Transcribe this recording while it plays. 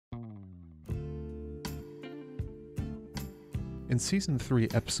In Season 3,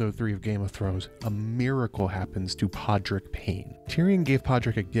 Episode 3 of Game of Thrones, a miracle happens to Podrick Payne. Tyrion gave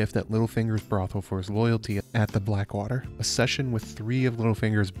Podrick a gift at Littlefinger's brothel for his loyalty at the Blackwater, a session with 3 of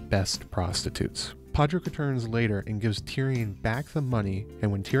Littlefinger's best prostitutes. Podrick returns later and gives Tyrion back the money, and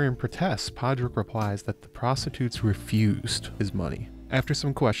when Tyrion protests, Podrick replies that the prostitutes refused his money. After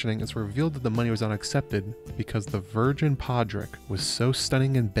some questioning, it's revealed that the money was unaccepted because the virgin Podrick was so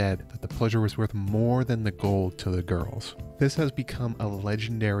stunning in bed that the pleasure was worth more than the gold to the girls. This has become a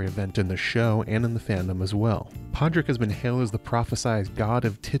legendary event in the show and in the fandom as well. Podrick has been hailed as the prophesied god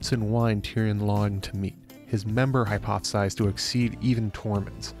of tits and wine Tyrion longed to meet. His member hypothesized to exceed even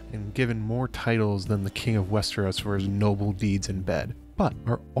Tormund's, and given more titles than the King of Westeros for his noble deeds in bed. But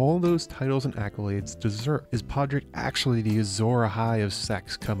are all those titles and accolades deserved? Is Podrick actually the Azor Ahai of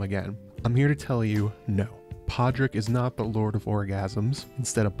sex come again? I'm here to tell you, no. Podrick is not the Lord of Orgasms,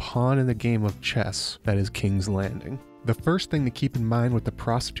 instead a pawn in the game of chess that is King's Landing. The first thing to keep in mind with the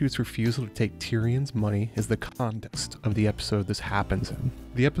prostitute's refusal to take Tyrion's money is the context of the episode this happens in.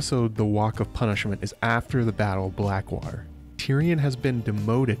 The episode The Walk of Punishment is after the Battle of Blackwater. Tyrion has been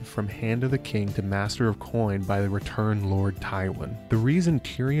demoted from Hand of the King to Master of Coin by the returned Lord Tywin. The reason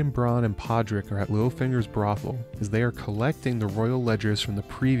Tyrion, Bronn, and Podrick are at Littlefinger's brothel is they are collecting the royal ledgers from the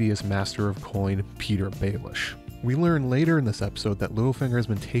previous Master of Coin, Peter Baelish. We learn later in this episode that Littlefinger has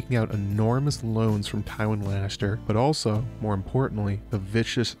been taking out enormous loans from Tyrion Lannister, but also, more importantly, the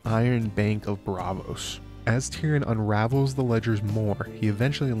vicious Iron Bank of Braavos. As Tyrion unravels the ledgers more, he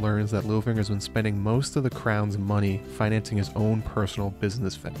eventually learns that Littlefinger has been spending most of the crown's money financing his own personal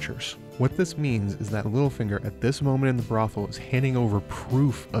business ventures. What this means is that Littlefinger at this moment in the brothel is handing over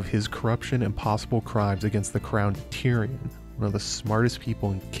proof of his corruption and possible crimes against the crown to Tyrion, one of the smartest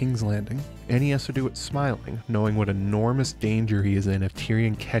people in King's Landing, and he has to do it smiling, knowing what enormous danger he is in if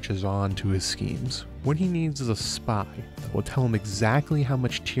Tyrion catches on to his schemes. What he needs is a spy that will tell him exactly how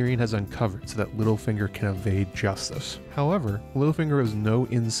much Tyrion has uncovered so that Littlefinger can evade justice. However, Littlefinger has no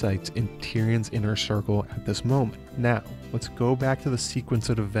insights in Tyrion's inner circle at this moment. Now, let's go back to the sequence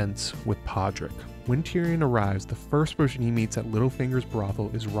of events with Podrick. When Tyrion arrives, the first person he meets at Littlefinger's brothel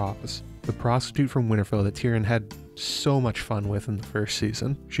is Ros, the prostitute from Winterfell that Tyrion had so much fun with in the first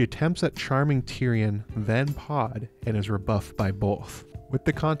season. She attempts at charming Tyrion, then Pod, and is rebuffed by both. With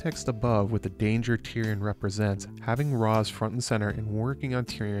the context above with the danger Tyrion represents, having Ros front and center and working on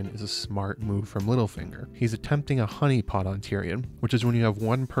Tyrion is a smart move from Littlefinger. He's attempting a honeypot on Tyrion, which is when you have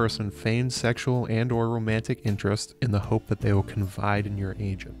one person feign sexual and or romantic interest in the hope that they will confide in your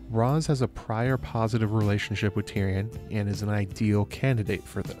agent. Ros has a prior positive relationship with Tyrion and is an ideal candidate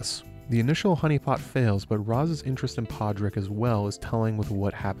for this. The initial honeypot fails, but Ros's interest in Podrick as well is telling with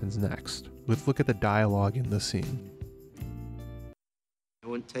what happens next. Let's look at the dialogue in this scene. I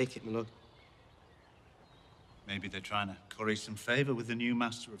wouldn't take it, my lord. Maybe they're trying to curry some favor with the new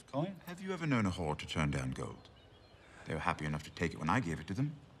Master of Coin. Have you ever known a whore to turn down gold? They were happy enough to take it when I gave it to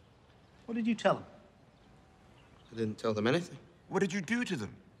them. What did you tell them? I didn't tell them anything. What did you do to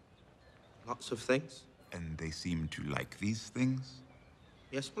them? Lots of things. And they seem to like these things?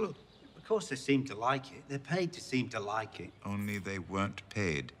 Yes, my lord. Of course they seem to like it. They're paid to seem to like it. Only they weren't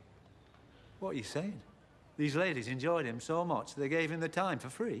paid. What are you saying? These ladies enjoyed him so much they gave him the time for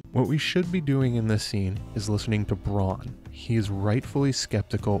free. What we should be doing in this scene is listening to Bronn. He is rightfully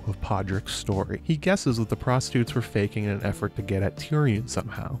skeptical of Podrick's story. He guesses that the prostitutes were faking in an effort to get at Tyrion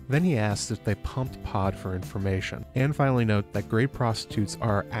somehow. Then he asks if they pumped Pod for information. And finally note that great prostitutes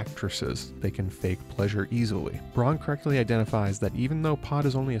are actresses. They can fake pleasure easily. Bronn correctly identifies that even though Pod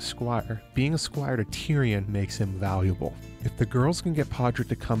is only a squire, being a squire to Tyrion makes him valuable. If the girls can get Podrick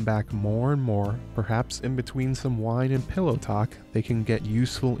to come back more and more, perhaps in between some wine and pillow talk, they can get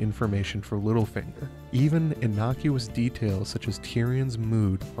useful information for Littlefinger. Even innocuous details such as Tyrion's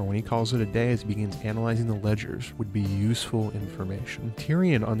mood, or when he calls it a day as he begins analyzing the ledgers, would be useful information.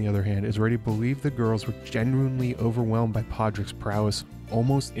 Tyrion, on the other hand, is ready to believe the girls were genuinely overwhelmed by Podrick's prowess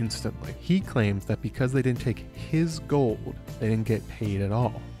almost instantly. He claims that because they didn't take his gold, they didn't get paid at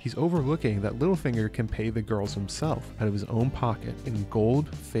all. He's overlooking that Littlefinger can pay the girls himself out of his own pocket in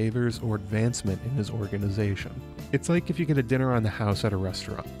gold, favors, or advancement in his organization. It's like if you get a dinner on the house at a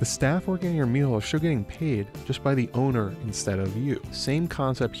restaurant. The staff working your meal are still getting paid just by the owner instead of you. Same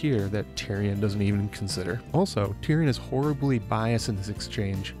concept here that Tyrion doesn't even consider. Also, Tyrion is horribly biased in this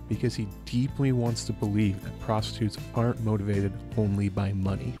exchange because he deeply wants to believe that prostitutes aren't motivated only by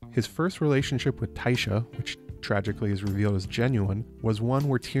money. His first relationship with Tysha, which tragically is revealed as genuine, was one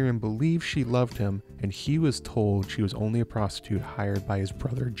where Tyrion believed she loved him and he was told she was only a prostitute hired by his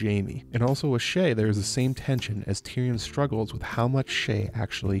brother Jaime. And also with Shae, there is the same tension as Tyrion struggles with how much Shae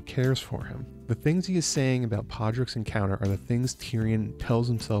actually cares for him. The things he is saying about Podrick's encounter are the things Tyrion tells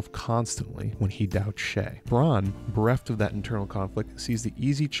himself constantly when he doubts Shay. Bronn, bereft of that internal conflict, sees the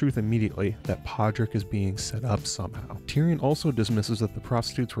easy truth immediately that Podrick is being set up somehow. Tyrion also dismisses that the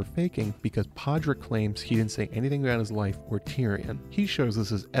prostitutes were faking because Podrick claims he didn't say anything about his life or Tyrion. He shows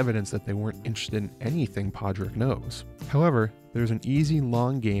this as evidence that they weren't interested in anything Podrick knows. However, there's an easy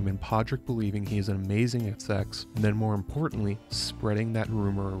long game in Podrick believing he is amazing at sex, and then more importantly, spreading that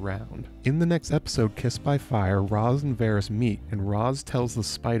rumor around. In the next episode, Kissed by Fire, Ros and Varys meet, and Ros tells the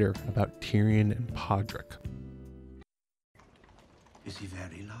spider about Tyrion and Podrick. Is he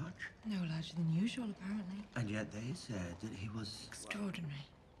very large? No larger than usual, apparently. And yet they said that he was... Extraordinary.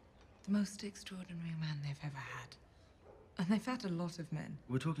 The most extraordinary man they've ever had. And they've had a lot of men.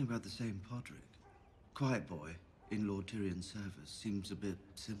 We're talking about the same Podrick. Quiet boy in Lord Tyrion's service seems a bit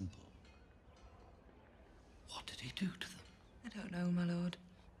simple. What did he do to them? I don't know, my lord.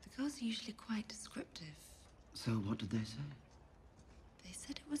 The girls are usually quite descriptive. So what did they say? They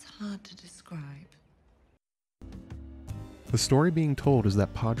said it was hard to describe. The story being told is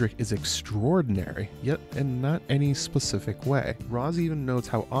that Podrick is extraordinary, yet in not any specific way. Ros even notes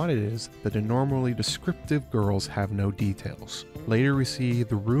how odd it is that the normally descriptive girls have no details. Later we see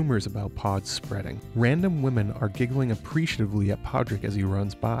the rumors about Pod spreading. Random women are giggling appreciatively at Podrick as he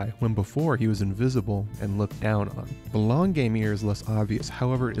runs by, when before he was invisible and looked down on. The long game here is less obvious,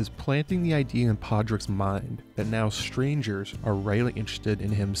 however it is planting the idea in Podrick's mind that now strangers are rightly interested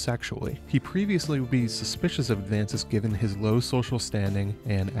in him sexually. He previously would be suspicious of advances given his low social standing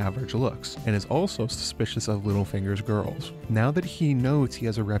and average looks, and is also suspicious of Littlefinger's girls. Now that he knows he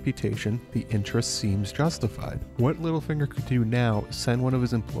has a reputation, the interest seems justified. What Littlefinger could do now is send one of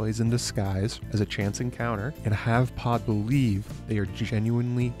his employees in disguise as a chance encounter and have Pod believe they are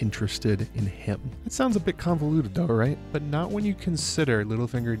genuinely interested in him. It sounds a bit convoluted though, right? But not when you consider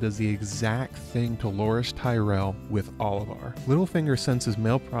Littlefinger does the exact thing to Loras Tyrell with Oliver. Littlefinger sends his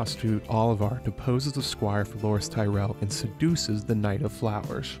male prostitute Oliver to pose as a squire for Loras Tyrell and seduces the Knight of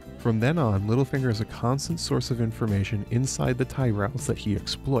Flowers. From then on, Littlefinger is a constant source of information inside the Tyrells that he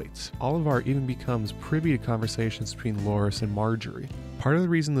exploits. Oliver even becomes privy to conversations between Loras and Marjorie. Part of the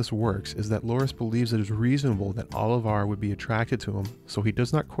reason this works is that Loras believes it is reasonable that Oliver would be attracted to him, so he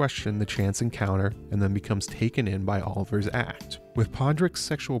does not question the chance encounter and then becomes taken in by Oliver's act. With Podrick's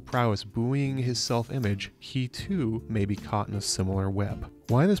sexual prowess buoying his self-image, he too may be caught in a similar web.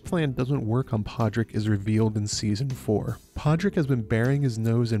 Why this plan doesn't work on Podrick is revealed in Season 4. Podrick has been burying his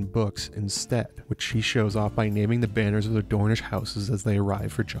nose in books instead, which he shows off by naming the banners of the Dornish houses as they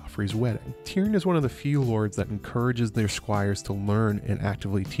arrive for Joffrey's wedding. Tyrion is one of the few lords that encourages their squires to learn and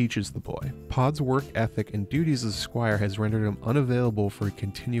actively teaches the boy. Pod's work ethic and duties as a squire has rendered him unavailable for a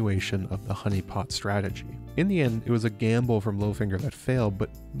continuation of the honeypot strategy. In the end, it was a gamble from Littlefinger that failed, but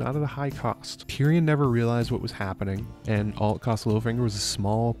not at a high cost. Tyrion never realized what was happening, and all it cost Littlefinger was a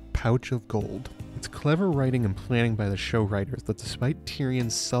small pouch of gold. It's clever writing and planning by the show writers that despite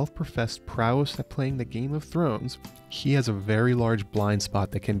Tyrion's self-professed prowess at playing the Game of Thrones, he has a very large blind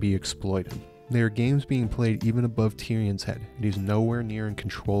spot that can be exploited. There are games being played even above Tyrion's head, and he's nowhere near in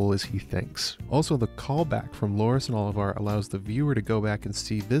control as he thinks. Also, the callback from Loras and Oliver allows the viewer to go back and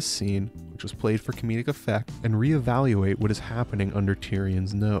see this scene, which was played for comedic effect, and reevaluate what is happening under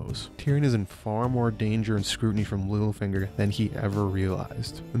Tyrion's nose. Tyrion is in far more danger and scrutiny from Littlefinger than he ever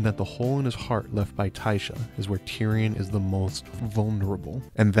realized, and that the hole in his heart left by Tysha is where Tyrion is the most vulnerable.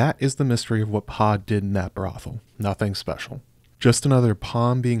 And that is the mystery of what Pod did in that brothel. Nothing special. Just another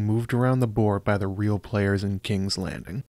pawn being moved around the board by the real players in King's Landing.